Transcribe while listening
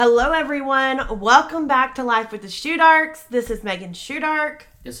Hello, everyone. Welcome back to Life with the Shoodarks. This is Megan Shoodark.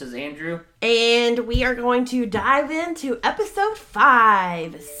 This is Andrew. And we are going to dive into episode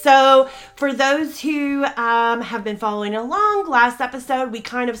 5. So, for those who have been following along, last episode we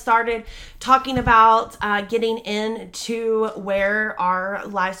kind of started talking about getting into where our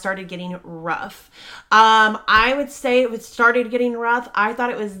life started getting rough. I would say it started getting rough. I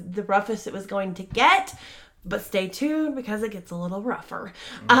thought it was the roughest it was going to get. But stay tuned because it gets a little rougher.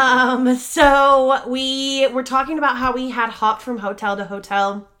 So we were talking about how we had hopped from hotel to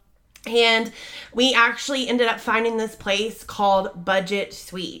hotel. And we actually ended up finding this place called Budget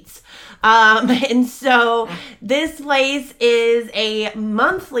Suites. And so this place is a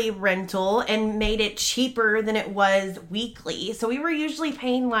monthly rental and made it cheaper than it was weekly. So we were usually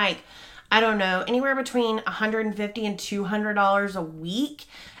paying anywhere between $150 and $200 a week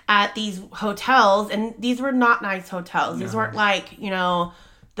at these hotels, and these were not nice hotels. These weren't like, the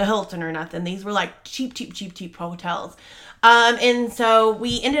Hilton or nothing. These were like cheap hotels. And so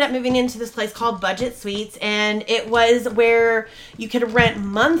we ended up moving into this place called Budget Suites, and it was where you could rent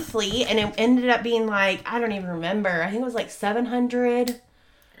monthly, and it ended up being like, I don't even remember. I think it was like $700.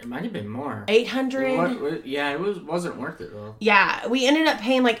 It might have been more. $800. Yeah, it wasn't worth it though. Yeah, we ended up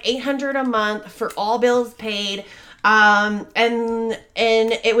paying like $800 a month for all bills paid. And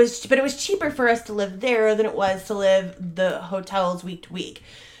it was cheaper for us to live there than it was to live the hotels week to week.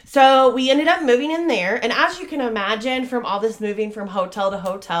 So we ended up moving in there. And as you can imagine from all this moving from hotel to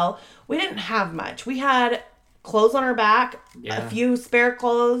hotel, we didn't have much. We had clothes on our back, a few spare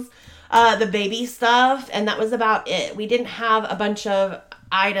clothes, the baby stuff, and that was about it. We didn't have a bunch of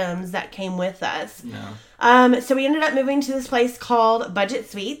items that came with us. No. So we ended up moving to this place called Budget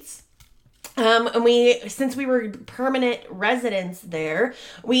Suites. And since we were permanent residents there,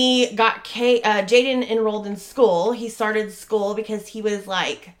 we got Jaden enrolled in school. He started school because he was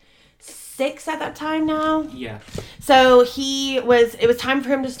like 6 at that time now. Yeah. So it was time for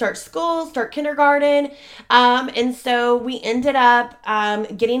him to start school, start kindergarten. And so we ended up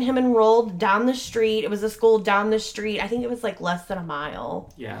getting him enrolled down the street. It was a school down the street. I think it was like less than a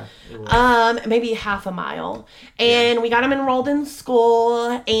mile. Yeah, it was. Maybe half a mile. And we got him enrolled in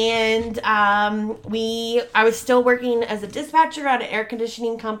school, and I was still working as a dispatcher at an air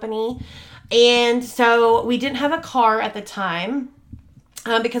conditioning company. And so we didn't have a car at the time.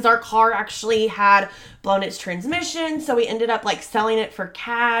 Because our car actually had blown its transmission, so we ended up like selling it for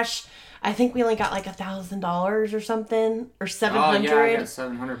cash. I think we only got like $1,000 or something, or $700. Oh yeah, I got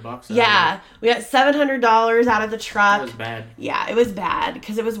 $700. Yeah, we got $700 out of the truck. That was bad. Yeah, it was bad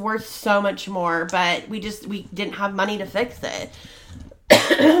because it was worth so much more, but we didn't have money to fix it.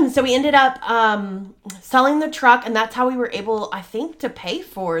 So we ended up selling the truck, and that's how we were able, I think, to pay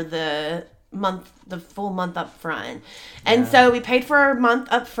for the full month up front. And so we paid for our month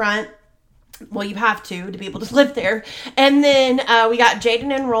up front. Well, you have to be able to live there. And then we got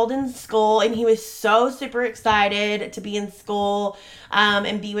Jaden enrolled in school, and he was so super excited to be in school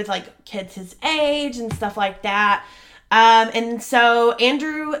and be with like kids his age and stuff like that. And so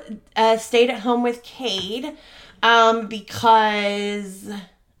Andrew stayed at home with Cade because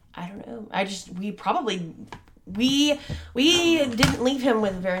I don't know. We didn't leave him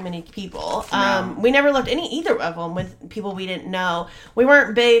with very many people. No. We never left either of them with people we didn't know. We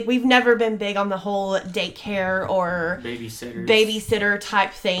weren't big. We've never been big on the whole daycare or babysitter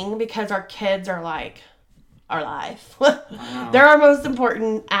type thing because our kids are like our life. Wow. They're our most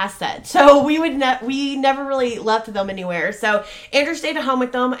important asset. So we never really left them anywhere. So Andrew stayed at home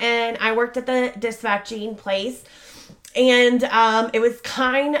with them, and I worked at the dispatching place. And it was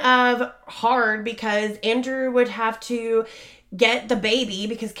kind of hard because Andrew would have to get the baby,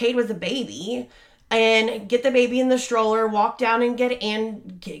 because Cade was a baby, and get the baby in the stroller, walk down and get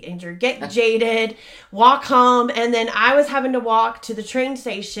Jaded, walk home, and then I was having to walk to the train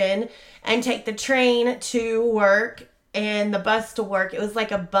station and take the train to work and the bus to work. It was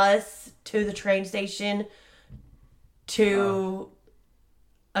like a bus to the train station to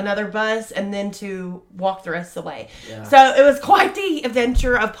another bus and then to walk the rest of the way. Yeah. So it was quite the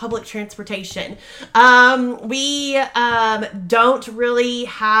adventure of public transportation. We don't really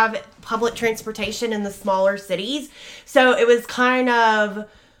have public transportation in the smaller cities. So it was kind of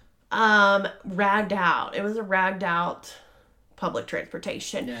ragged out. It was a ragged out public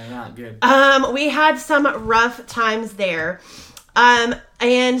transportation. Yeah, not good. We had some rough times there.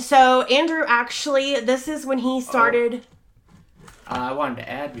 And so Andrew actually, this is when he started... I wanted to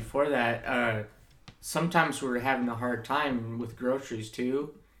add before that, sometimes we were having a hard time with groceries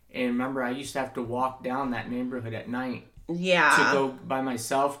too. And remember, I used to have to walk down that neighborhood at night. Yeah. To go by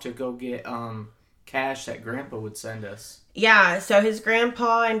myself to go get cash that Grandpa would send us. Yeah, so his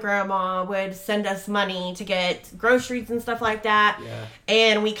grandpa and grandma would send us money to get groceries and stuff like that. Yeah.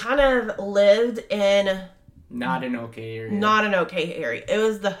 And we kind of lived in Not an okay area. not an okay area. It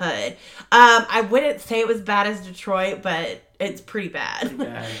was the hood. I wouldn't say it was bad as Detroit, but it's pretty bad. Pretty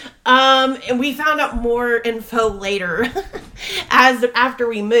bad. And we found out more info later after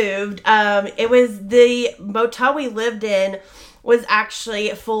we moved. It was the motel we lived in was actually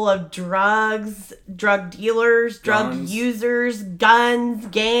full of drugs, drug dealers, drug users, guns,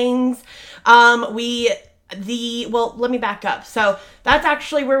 gangs. Let me back up. So that's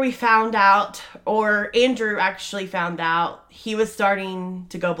actually where we found out, or Andrew actually found out, he was starting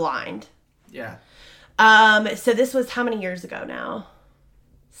to go blind. Yeah. So this was how many years ago now?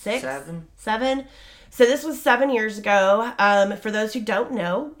 6? 7. So this was 7 years ago. For those who don't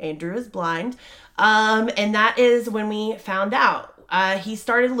know, Andrew is blind. And that is when we found out. He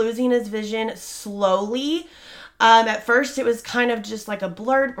started losing his vision slowly. At first it was kind of just like a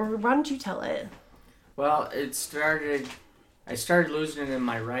blurred, or why don't you tell it? Well, I started losing it in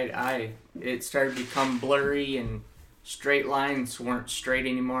my right eye. It started to become blurry, and straight lines weren't straight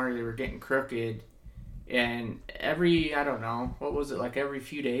anymore. They were getting crooked. And every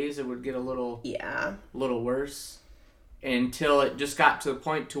few days it would get a little worse, until it just got to the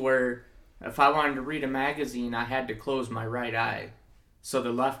point to where if I wanted to read a magazine, I had to close my right eye so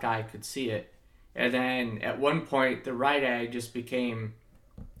the left eye could see it. And then at one point, the right eye just became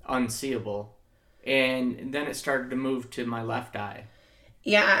unseeable. And then it started to move to my left eye.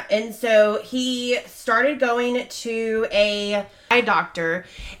 Yeah, and so he started going to a eye doctor,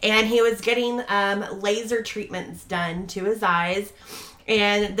 and he was getting laser treatments done to his eyes.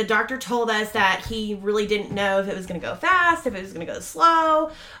 And the doctor told us that he really didn't know if it was going to go fast, if it was going to go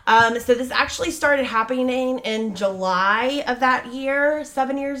slow. So this actually started happening in July of that year,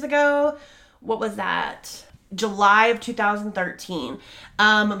 7 years ago. What was that? July of 2013.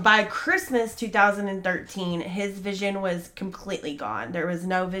 By Christmas 2013, his vision was completely gone. There was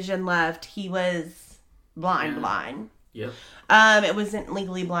no vision left. He was blind. Yep. It wasn't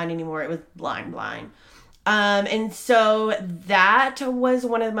legally blind anymore. It was blind. And so that was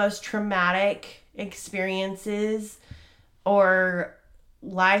one of the most traumatic experiences or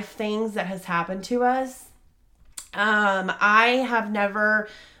life things that has happened to us. I have never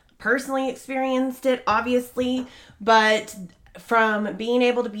personally experienced it, obviously, but from being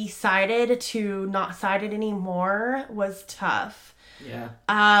able to be sighted to not sighted anymore was tough. Yeah.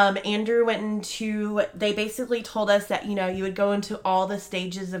 Andrew they basically told us that, you would go into all the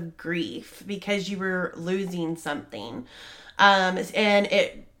stages of grief because you were losing something. And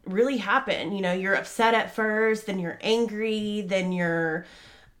it really happened. You're upset at first, then you're angry, then you're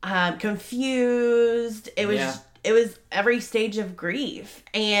confused. It was every stage of grief.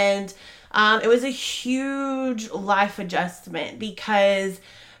 And it was a huge life adjustment because,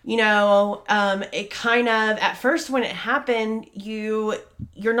 it kind of, at first when it happened, you're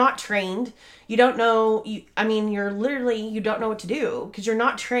not trained. You don't know, you don't know what to do because you're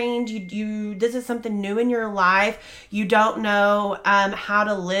not trained. This is something new in your life. You don't know how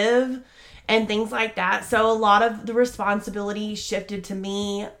to live and things like that. So a lot of the responsibility shifted to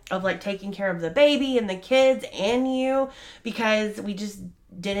me of like taking care of the baby and the kids and you, because we just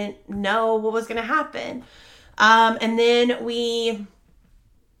didn't know what was going to happen. And then we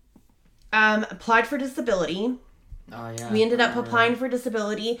applied for disability. Oh, yeah. We ended up applying for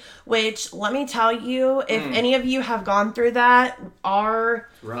disability, which, let me tell you, if any of you have gone through that, It's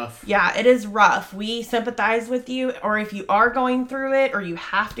rough. Yeah, it is rough. We sympathize with you, or if you are going through it, or you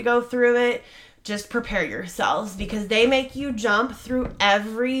have to go through it, just prepare yourselves, because they make you jump through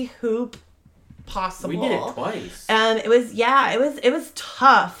every hoop possible. We did it twice. It was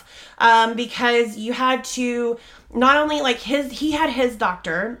tough, because you had to, not only he had his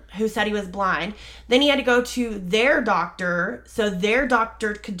doctor who said he was blind, then he had to go to their doctor so their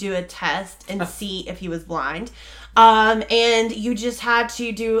doctor could do a test and see if he was blind. And you just had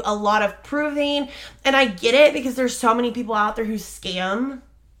to do a lot of proving, and I get it because there's so many people out there who scam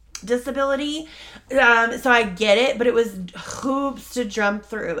disability. So I get it, but it was hoops to jump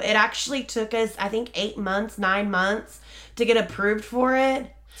through. It actually took us, I think, 9 months to get approved for it.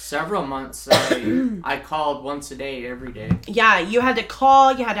 Several months. I called once a day, every day. Yeah, you had to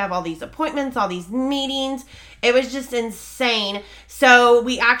call. You had to have all these appointments, all these meetings. It was just insane. So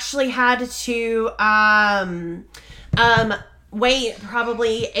we actually had to wait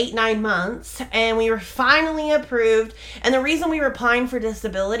probably 8-9 months, and we were finally approved. And the reason we were applying for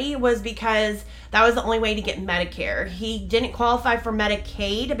disability was because that was the only way to get Medicare. He didn't qualify for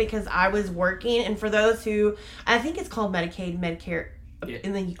Medicaid because I was working. And for those who, I think it's called Medicaid, Medicare.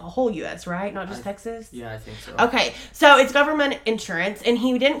 in the whole U.S., right? Not just Texas? Yeah, I think so. Okay, so it's government insurance, and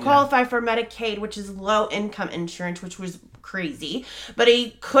he didn't qualify for Medicaid, which is low-income insurance, which was crazy. But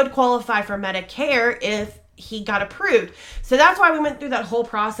he could qualify for Medicare if he got approved. So that's why we went through that whole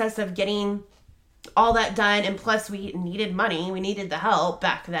process of getting all that done, and plus we needed money. We needed the help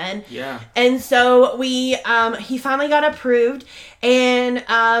back then. Yeah. And so he finally got approved, and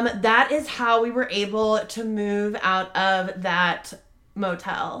that is how we were able to move out of that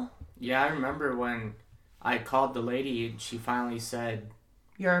motel. Yeah, I remember when I called the lady and she finally said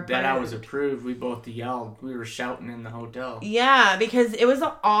You're approved. that I was approved. We both yelled. We were shouting in the hotel. Yeah, because it was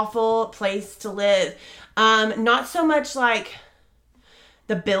an awful place to live. Not so much like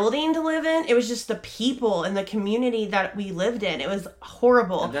the building to live in. It was just the people and the community that we lived in. It was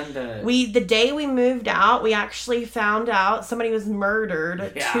horrible. And then the day we moved out, we actually found out somebody was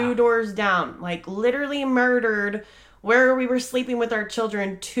murdered 2 doors down. Like literally murdered where we were sleeping with our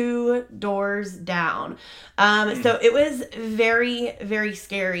children 2 doors down. So it was very, very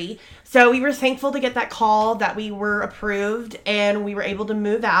scary. So we were thankful to get that call that we were approved and we were able to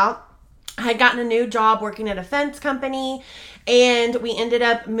move out. I had gotten a new job working at a fence company, and we ended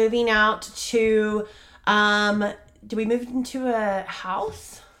up moving out to, did we move into a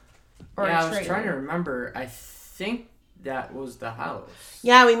house? Or I was trying to remember. I think that was the house.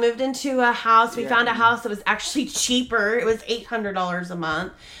 Yeah, we moved into a house. We found a house that was actually cheaper. It was $800 a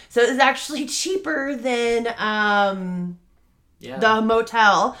month. So it was actually cheaper than the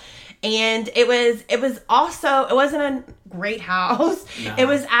motel. And it was also, it wasn't a great house. No. It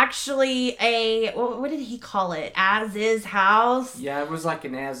was actually what did he call it? As-is house. Yeah, it was like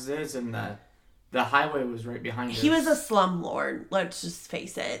an as-is, and the highway was right behind us. He was a slumlord, let's just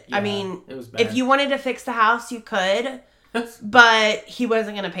face it. Yeah, I mean, it was bad. If you wanted to fix the house, you could, but he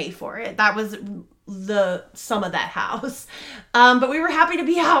wasn't going to pay for it. That was the sum of that house. But we were happy to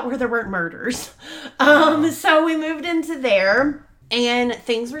be out where there weren't murders. So we moved into there. And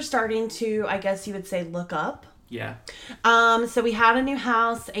things were starting to, I guess you would say, look up. Yeah. So we had a new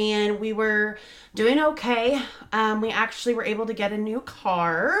house and we were doing okay. We actually were able to get a new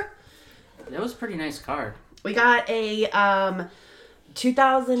car. That was a pretty nice car. We got a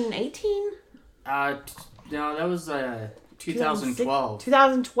 2018? No, that was 2012.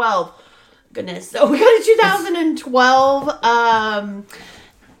 2012. Goodness. So we got a 2012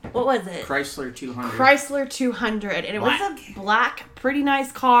 what was it? Chrysler 200. Chrysler 200. And it was a black, pretty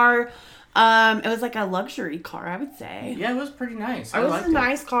nice car. It was like a luxury car, I would say. Yeah, it was pretty nice. It was a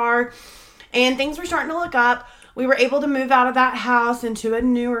nice car. And things were starting to look up. We were able to move out of that house into a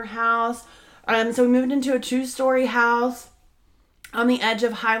newer house. So we moved into a 2-story house on the edge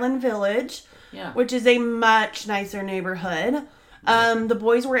of Highland Village, which is a much nicer neighborhood. The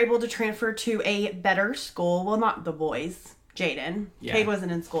boys were able to transfer to a better school. Well, not the boys. Jaden. Yeah. Cade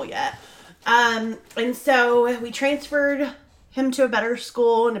wasn't in school yet. And so we transferred him to a better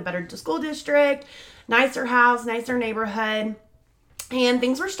school in a better school district, nicer house, nicer neighborhood, and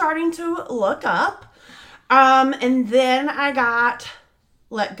things were starting to look up. And then I got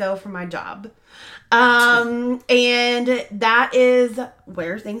let go from my job. And that is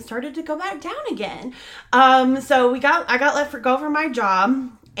where things started to go back down again. So I got let go from my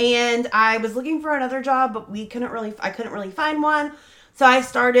job. And I was looking for another job, but I couldn't really find one. So I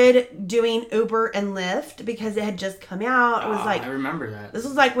started doing Uber and Lyft because it had just come out. It was like, I remember that. This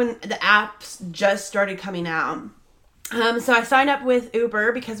was like when the apps just started coming out. So I signed up with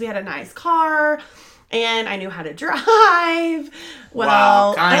Uber because we had a nice car and I knew how to drive.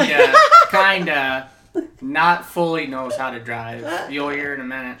 Well, kinda. Not fully knows how to drive. You'll hear in a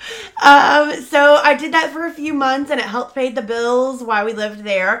minute. So I did that for a few months and it helped pay the bills while we lived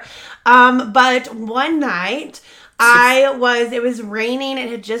there. But one night it was raining. It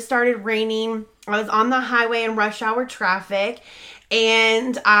had just started raining. I was on the highway in rush hour traffic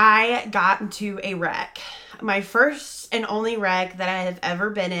and I got into a wreck. My first and only wreck that I have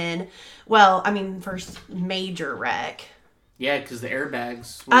ever been in. Well, I mean, first major wreck. Yeah, because the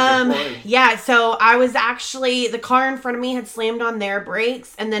airbags were deployed. Yeah, so I was actually, the car in front of me had slammed on their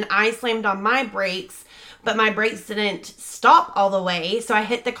brakes, and then I slammed on my brakes, but my brakes didn't stop all the way, so I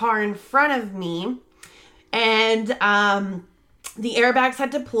hit the car in front of me, and the airbags had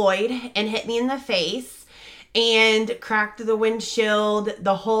deployed and hit me in the face, and cracked the windshield,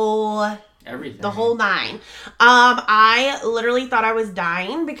 the whole Everything. The whole 9. I literally thought I was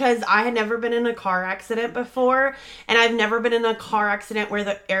dying because I had never been in a car accident before, and I've never been in a car accident where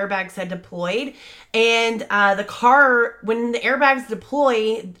the airbags had deployed. And the car, when the airbags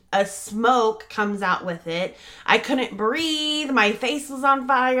deploy, a smoke comes out with it. I couldn't breathe. My face was on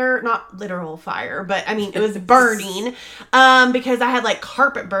fire. Not literal fire, but I mean, it was burning because I had like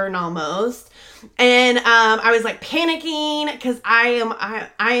carpet burn almost. And I was like panicking because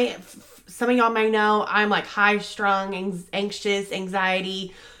I some of y'all may know I'm like high strung, anxious,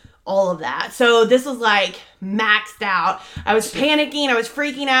 anxiety, all of that. So this was like maxed out. I was panicking. I was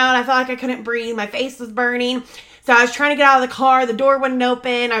freaking out. I felt like I couldn't breathe. My face was burning. So I was trying to get out of the car. The door wouldn't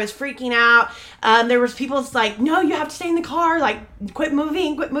open. I was freaking out. There was people just like, no, you have to stay in the car. Like, quit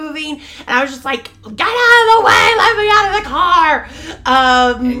moving. And I was just like, get out of the way. Let me out of the car.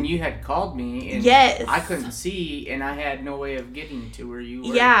 And you had called me. And yes. I couldn't see, and I had no way of getting to where you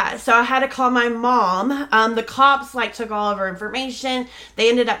were. Yeah, so I had to call my mom. The cops like took all of her information. They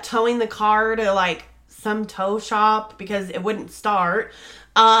ended up towing the car to like some tow shop because it wouldn't start.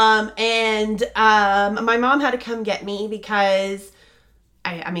 And my mom had to come get me because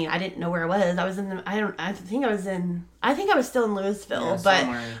I mean, I didn't know where I was. I was I think I was still in Louisville, but,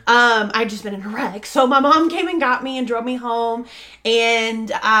 somewhere. I'd just been in a wreck. So my mom came and got me and drove me home. And,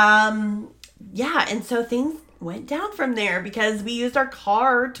 yeah. And so things went down from there because we used our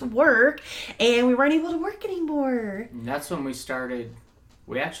car to work and we weren't able to work anymore. And that's when we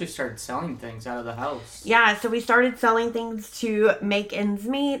actually started selling things out of the house. Yeah, so we started selling things to make ends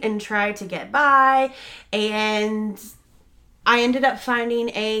meet and try to get by. And I ended up finding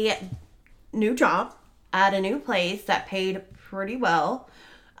a new job at a new place that paid pretty well.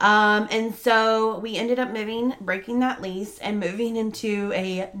 And so we ended up breaking that lease and moving into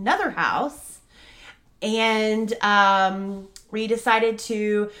another house. And we decided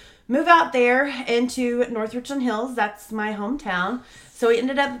to move out there into North Richland Hills. That's my hometown. So we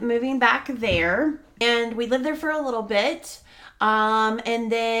ended up moving back there, and we lived there for a little bit.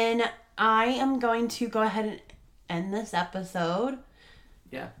 And then I am going to go ahead and end this episode.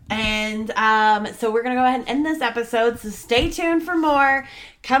 Yeah. And so we're going to go ahead and end this episode. So stay tuned for more.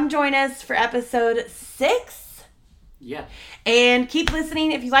 Come join us for episode 6. Yeah. And keep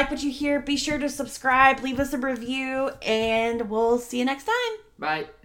listening. If you like what you hear, be sure to subscribe, leave us a review, and we'll see you next time. Bye.